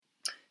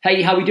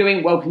Hey, how are we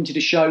doing? Welcome to the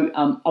show.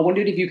 I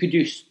wondered if you could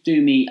just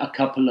do me a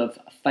couple of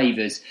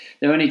favours.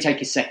 They'll only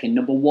take a second.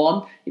 Number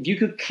one, if you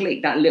could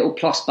click that little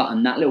plus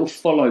button, that little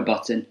follow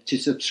button to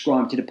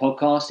subscribe to the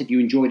podcast if you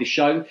enjoy the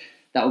show,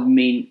 that would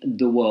mean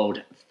the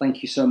world.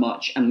 Thank you so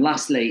much. And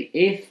lastly,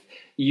 if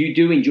you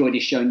do enjoy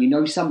this show and you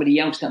know somebody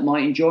else that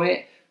might enjoy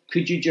it,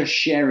 could you just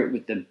share it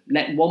with them?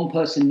 Let one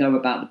person know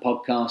about the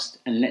podcast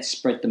and let's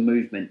spread the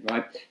movement,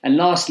 right? And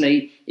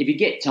lastly, if you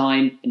get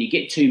time and you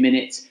get 2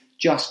 minutes,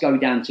 just go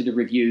down to the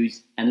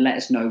reviews and let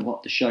us know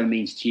what the show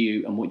means to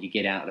you and what you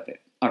get out of it.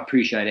 I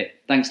appreciate it.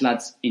 Thanks,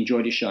 lads.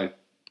 Enjoy the show.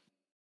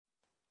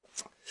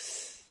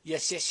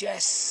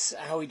 Yes.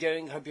 How are we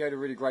doing? Hope you had a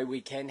really great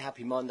weekend.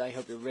 Happy Monday.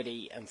 Hope you're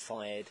ready and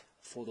fired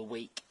for the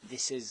week.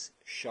 This is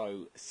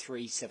show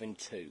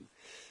 372.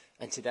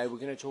 And today we're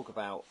going to talk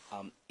about,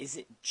 is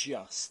it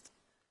just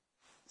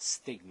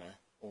stigma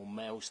or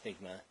male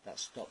stigma that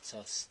stops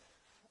us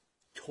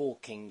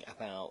talking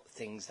about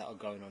things that are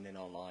going on in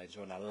our lives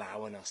or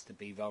allowing us to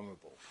be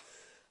vulnerable?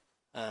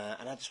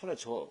 And I just want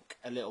to talk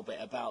a little bit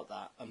about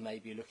that and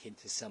maybe look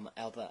into some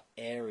other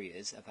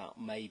areas about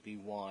maybe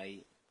why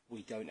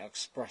we don't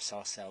express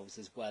ourselves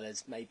as well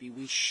as maybe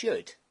we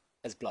should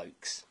as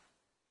blokes.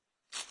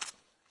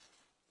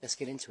 Let's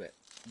get into it.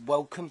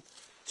 Welcome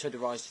to the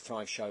Rise to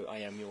Thrive show. I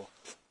am your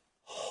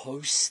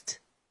host,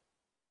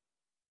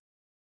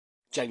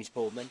 James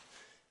Boardman.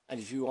 And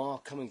if you are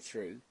coming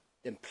through,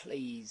 then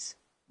please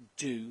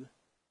do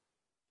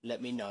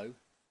let me know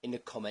in the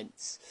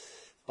comments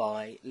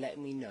by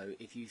letting me know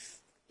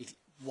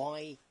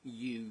why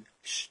you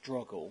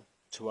struggle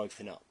to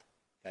open up.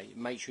 Okay,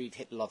 make sure you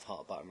hit the love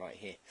heart button right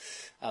here.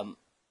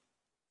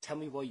 Tell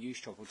me why you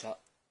struggle to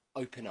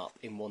open up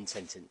in one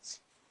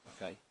sentence.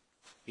 Okay,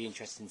 be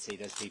interested to see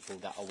those people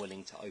that are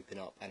willing to open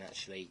up and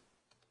actually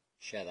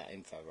share that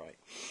info. Right.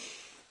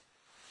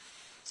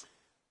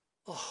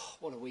 Oh,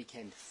 what a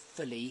weekend!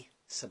 Fully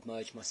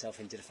submerged myself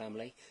into the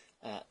family.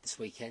 This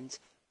weekend,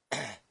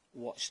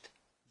 watched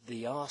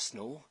the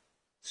Arsenal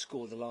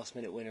score the last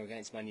minute winner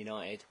against Man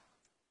United.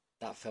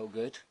 That felt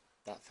good.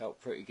 That felt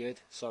pretty good.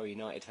 Sorry,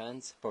 United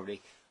fans,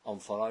 probably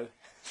unfollow.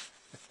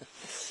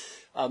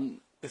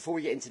 Before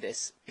we get into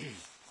this,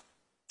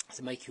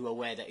 to make you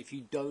aware that if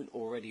you don't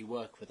already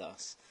work with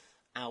us,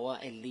 our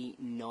Elite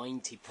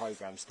 90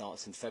 program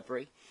starts in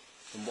February.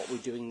 And what we're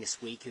doing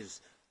this week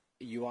is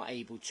you are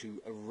able to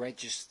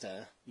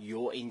register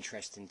your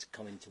interest in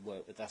coming to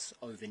work with us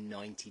over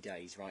 90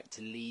 days, right?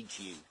 To lead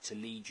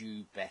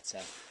you better,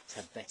 to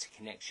have better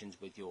connections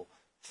with your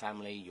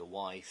family, your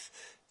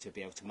wife, to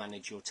be able to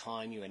manage your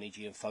time, your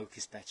energy and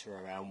focus better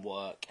around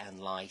work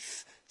and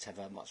life, to have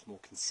a much more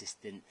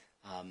consistent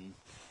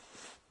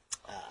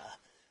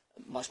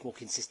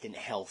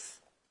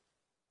health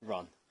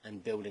run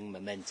and building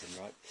momentum,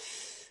 right?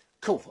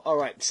 Cool. All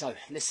right. So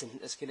listen,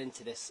 let's get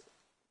into this.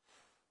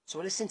 So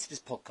I listened to this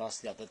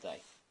podcast the other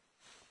day,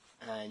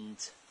 and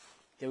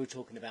they were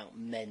talking about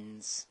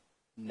men's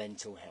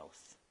mental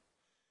health.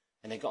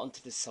 And they got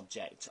onto the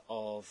subject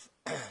of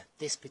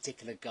this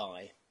particular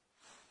guy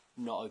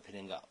not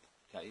opening up.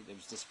 Okay, there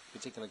was this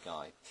particular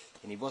guy,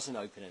 and he wasn't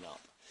opening up.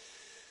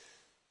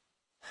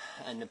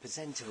 And the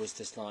presenter was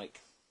just like,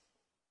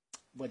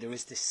 well, there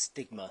is this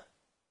stigma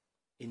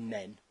in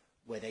men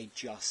where they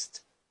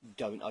just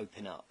don't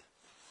open up.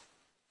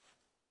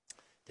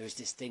 There is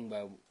this thing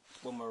where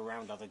when we're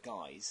around other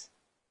guys,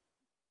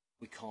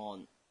 we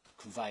can't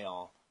convey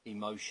our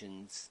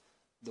emotions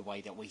the way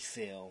that we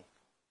feel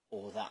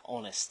or that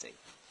honesty.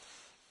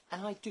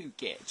 And I do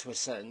get to a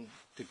certain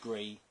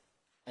degree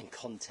and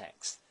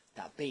context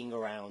that being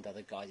around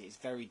other guys is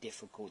very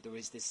difficult. There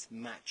is this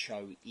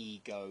macho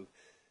ego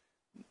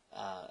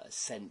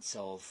sense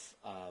of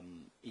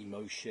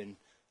emotion,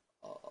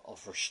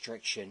 of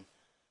restriction,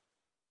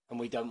 and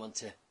we don't want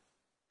to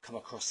come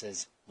across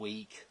as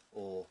weak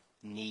or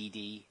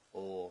needy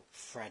or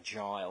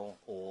fragile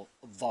or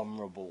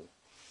vulnerable.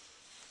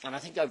 And I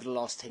think over the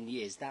last 10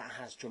 years that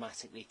has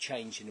dramatically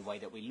changed in the way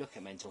that we look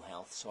at mental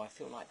health. So I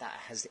feel like that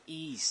has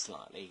eased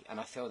slightly,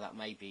 and I feel that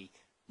maybe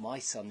my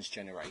son's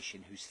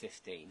generation, who's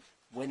 15,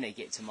 when they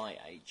get to my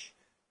age,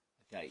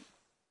 okay,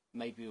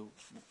 maybe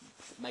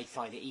may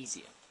find it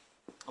easier.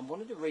 And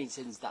one of the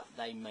reasons that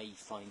they may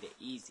find it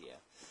easier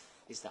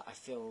is that I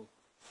feel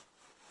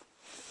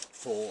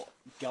for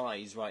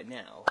guys right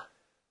now,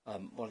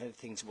 one of the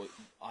things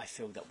I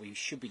feel that we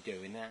should be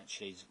doing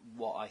actually is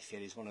what I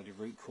feel is one of the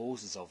root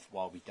causes of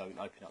why we don't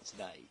open up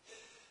today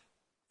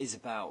is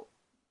about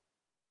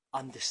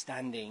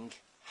understanding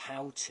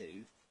how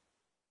to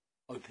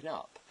open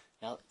up.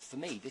 Now, for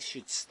me, this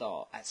should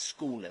start at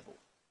school level.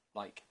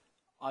 Like,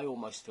 I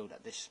almost feel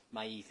that this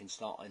may even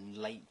start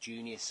in late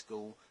junior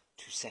school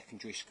to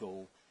secondary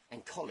school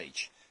and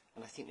college.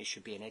 And I think there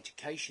should be an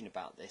education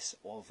about this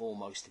of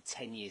almost a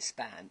 10-year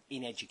span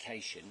in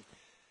education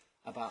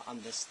about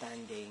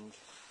understanding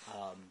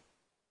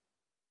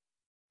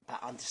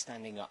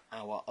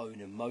our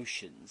own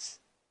emotions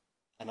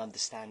and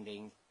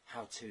understanding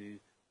how to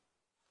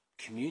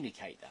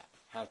communicate that,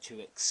 how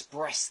to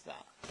express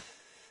that.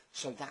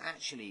 so that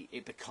actually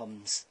it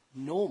becomes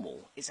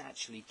normal. It's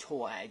actually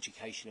taught at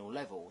educational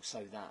level,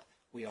 so that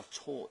we are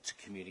taught to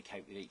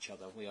communicate with each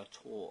other. We are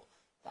taught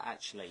that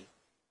actually,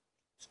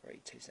 sorry,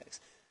 2 seconds,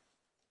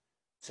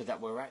 so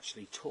that we're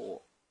actually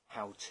taught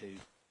how to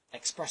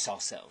express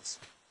ourselves.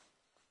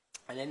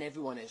 And then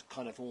everyone is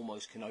kind of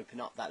almost can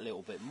open up that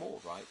little bit more,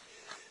 right?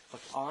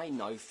 Like, I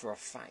know for a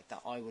fact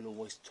that I will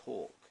always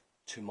talk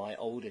to my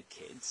older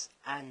kids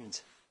and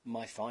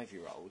my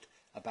 5-year-old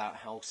about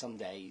how some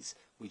days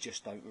we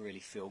just don't really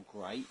feel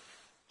great.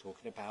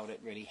 Talking about it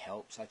really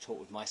helps. I talk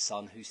with my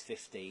son who's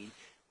 15.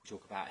 We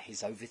talk about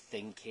his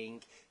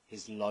overthinking,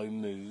 his low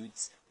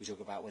moods. We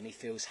talk about when he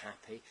feels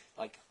happy.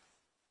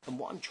 And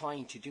what I'm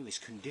trying to do is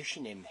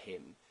condition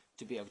him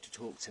to be able to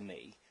talk to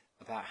me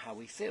about how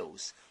he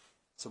feels.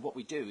 So what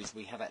we do is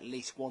we have at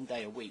least one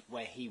day a week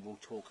where he will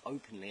talk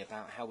openly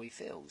about how he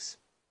feels.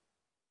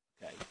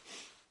 Okay.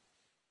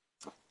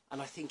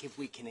 And I think if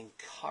we can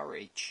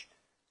encourage,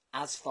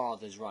 as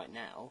fathers right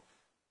now,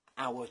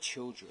 our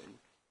children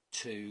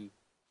to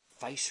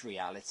face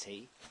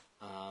reality,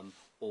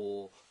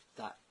 or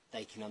that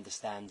they can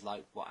understand,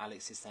 like what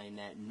Alex is saying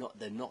there,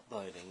 they're not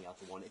burdening the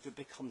other one. If it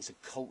becomes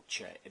a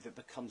culture, if it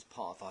becomes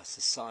part of our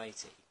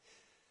society,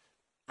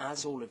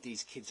 as all of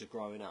these kids are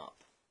growing up,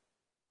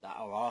 that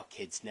are our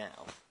kids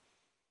now,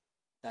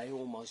 it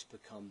almost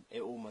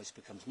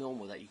becomes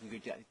normal that you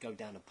can go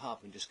down a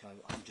pub and just go,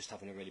 I'm just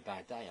having a really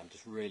bad day, I'm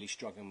just really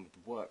struggling with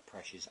the work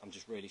pressures, I'm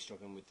just really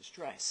struggling with the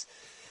stress.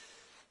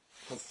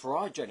 But for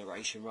our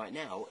generation right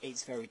now,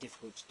 it's very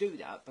difficult to do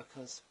that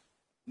because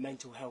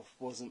mental health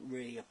wasn't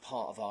really a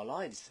part of our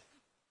lives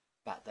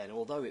back then.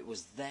 Although it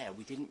was there,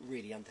 we didn't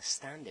really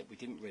understand it, we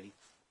didn't really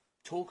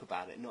talk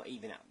about it, not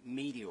even at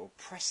media or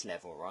press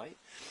level, right?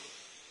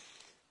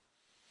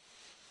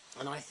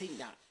 And I think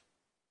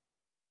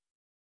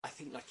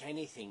like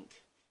anything,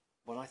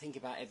 when I think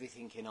about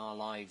everything in our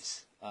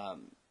lives,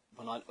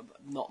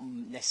 not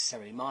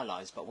necessarily my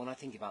lives, but when I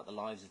think about the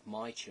lives of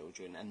my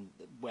children and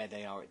where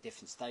they are at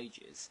different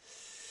stages,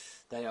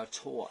 they are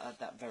taught at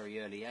that very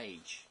early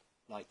age,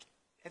 like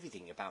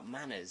everything about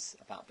manners,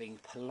 about being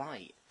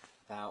polite,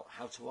 about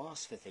how to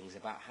ask for things,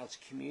 about how to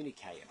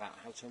communicate, about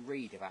how to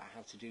read, about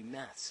how to do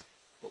maths.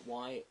 But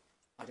why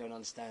I don't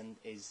understand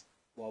is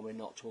why we're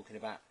not talking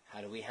about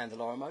how do we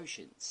handle our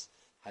emotions?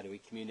 How do we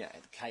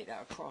communicate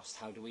that across?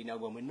 How do we know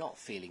when we're not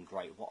feeling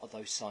great? What are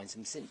those signs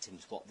and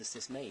symptoms? What does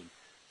this mean?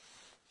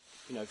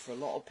 You know, for a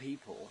lot of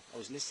people, I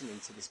was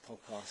listening to this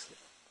podcast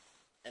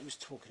that was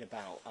talking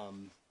about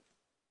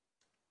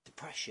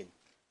depression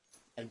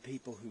and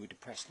people who were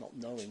depressed not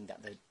knowing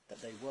that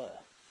they were.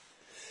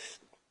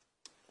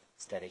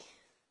 Steady.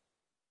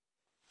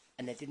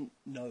 And they didn't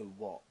know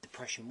what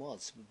depression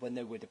was. When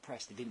they were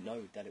depressed, they didn't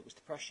know that it was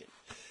depression.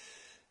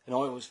 And I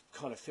always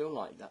kind of feel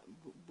like that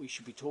we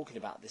should be talking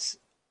about this,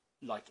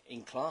 like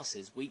in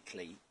classes,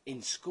 weekly,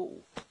 in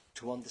school,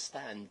 to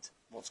understand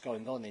what's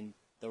going on in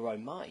their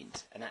own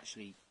mind, and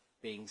actually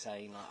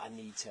saying like, I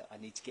need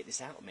to get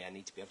this out of me. I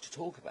need to be able to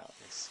talk about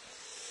this.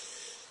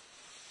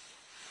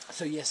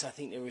 So yes, I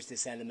think there is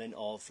this element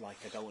of like,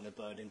 I don't want to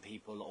burden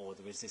people, or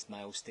there is this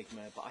male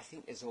stigma, but I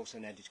think there's also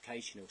an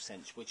educational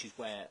sense, which is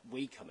where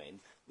we come in,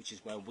 which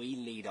is where we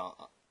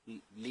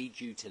lead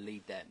you to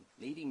lead them.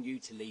 Leading you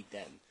to lead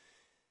them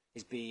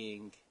is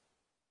doing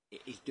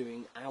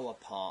our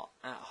part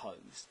at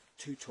homes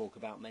to talk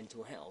about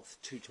mental health,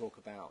 to talk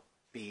about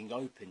being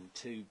open,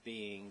 to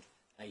being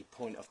a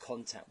point of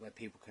contact where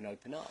people can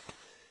open up.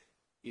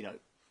 You know,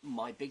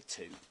 my big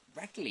two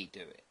regularly do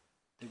it.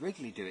 They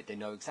regularly do it. They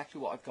know exactly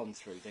what I've gone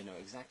through. They know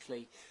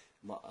exactly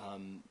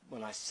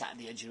when I sat at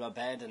the edge of my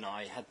bed and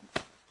I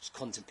was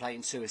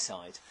contemplating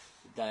suicide.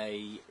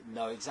 They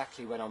know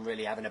exactly when I'm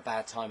really having a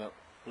bad time, in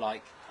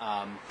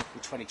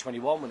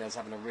 2021 when I was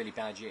having a really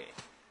bad year.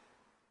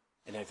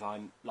 And if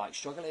I'm like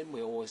struggling,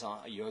 we always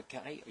are you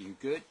okay? Are you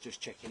good? Just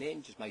checking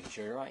in, just making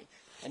sure you're right.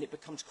 And it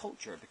becomes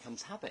culture, it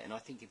becomes habit. And I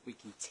think if we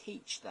can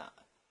teach that,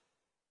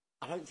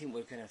 I don't think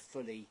we're going to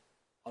fully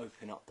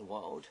open up the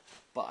world,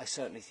 but I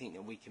certainly think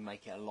that we can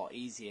make it a lot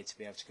easier to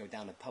be able to go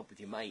down a pub with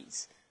your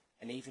mates.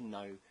 And even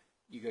though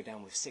you go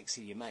down with 6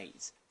 of your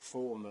mates,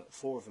 four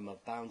of them are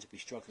bound to be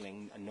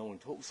struggling and no one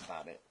talks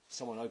about it.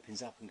 Someone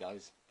opens up and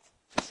goes,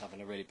 just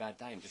having a really bad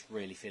day, I'm just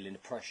really feeling the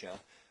pressure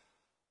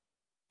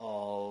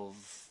of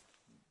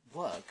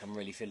work, I'm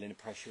really feeling the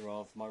pressure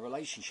of my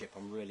relationship,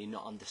 I'm really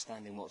not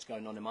understanding what's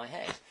going on in my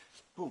head.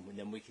 Boom, and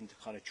then we can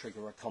kind of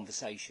trigger a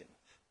conversation.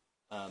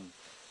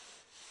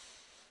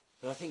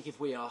 But I think if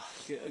we are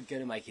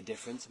going to make a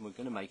difference and we're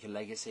going to make a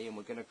legacy and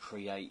we're going to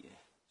create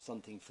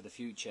something for the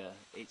future,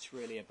 it's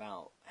really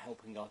about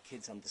helping our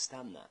kids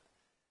understand that.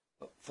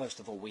 But first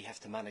of all, we have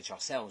to manage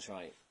ourselves,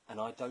 right? And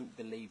I don't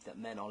believe that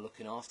men are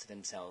looking after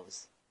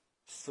themselves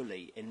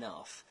fully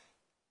enough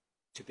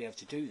to be able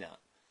to do that.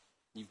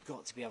 You've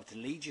got to be able to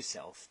lead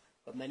yourself,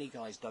 but many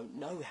guys don't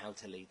know how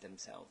to lead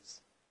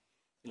themselves.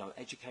 You know,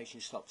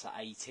 education stops at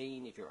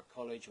 18 if you're at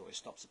college, or it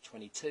stops at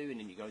 22, and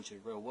then you go into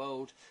the real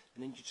world,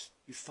 and then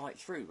you fight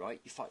through,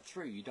 right? You fight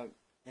through. You don't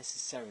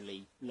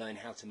necessarily learn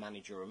how to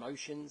manage your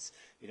emotions.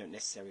 You don't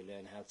necessarily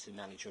learn how to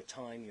manage your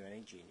time, your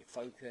energy, and your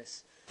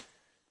focus.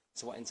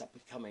 So what ends up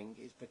becoming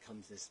is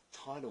becomes this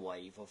tidal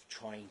wave of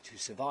trying to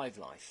survive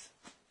life.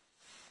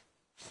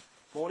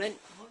 Morning.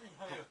 Morning,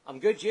 how are you? I'm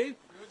good, you? Good,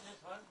 yes,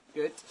 fine.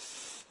 Good.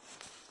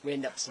 We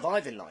end up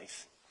surviving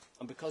life.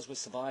 And because we're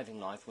surviving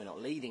life, we're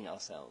not leading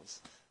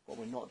ourselves. What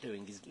we're not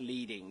doing is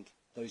leading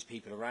those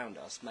people around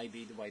us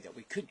maybe the way that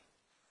we'd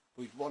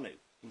want to,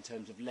 in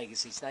terms of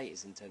legacy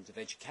status, in terms of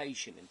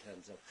education, in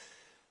terms of,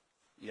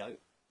 you know,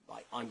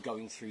 like, I'm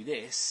going through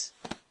this,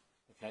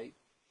 okay?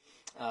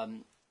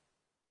 And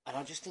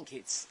I just think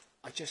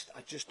I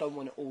just don't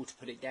want it all to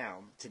put it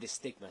down to this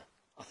stigma.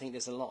 I think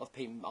there's a lot of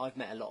people, I've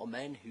met a lot of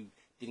men who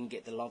didn't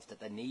get the love that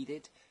they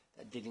needed,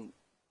 that didn't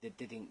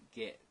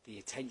get the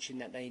attention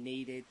that they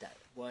needed, that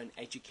weren't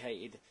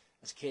educated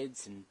as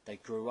kids, and they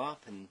grew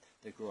up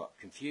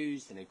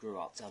confused, and they grew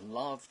up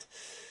unloved,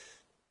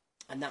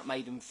 and that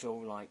made them feel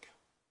like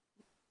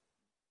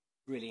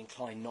really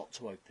inclined not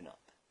to open up.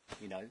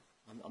 You know,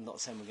 I'm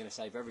not saying we're going to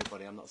save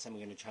everybody, I'm not saying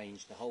we're going to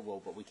change the whole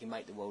world, but we can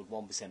make the world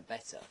 1%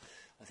 better,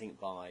 I think,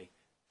 by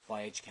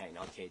educating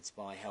our kids,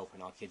 by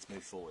helping our kids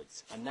move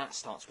forwards. And that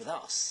starts with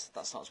us.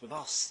 That starts with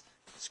us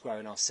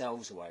squaring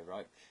ourselves away,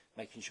 right?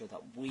 Making sure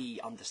that we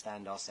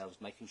understand ourselves,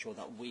 making sure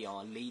that we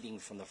are leading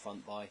from the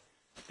front by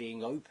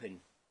being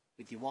open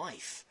with your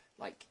wife.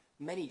 Like,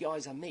 many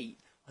guys I meet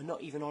are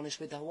not even honest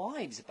with their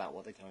wives about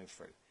what they're going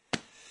through.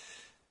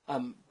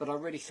 But I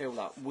really feel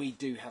that we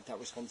do have that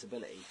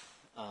responsibility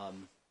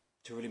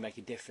to really make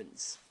a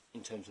difference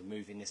in terms of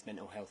moving this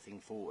mental health thing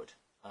forward.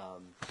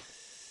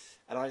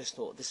 And I just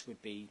thought this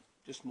would be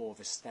just more of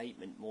a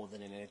statement more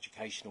than an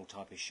educational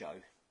type of show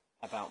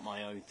about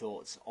my own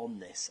thoughts on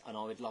this, and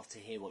I would love to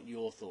hear what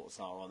your thoughts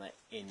are on it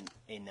in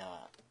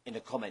the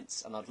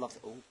comments. And I'd love to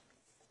fucking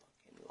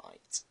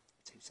light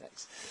 2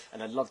 secs,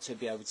 and I'd love to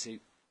be able to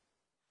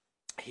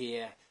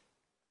hear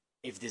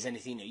if there's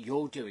anything that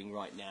you're doing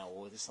right now,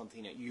 or there's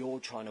something that you're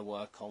trying to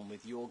work on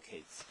with your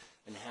kids,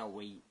 and how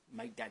we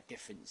make that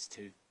difference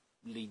to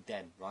lead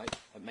them. Right?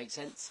 That makes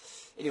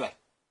sense. Anyway,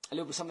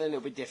 something a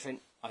little bit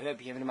different. I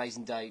hope you have an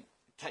amazing day.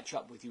 Catch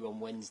up with you on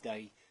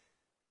Wednesday.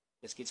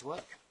 Let's get to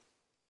work.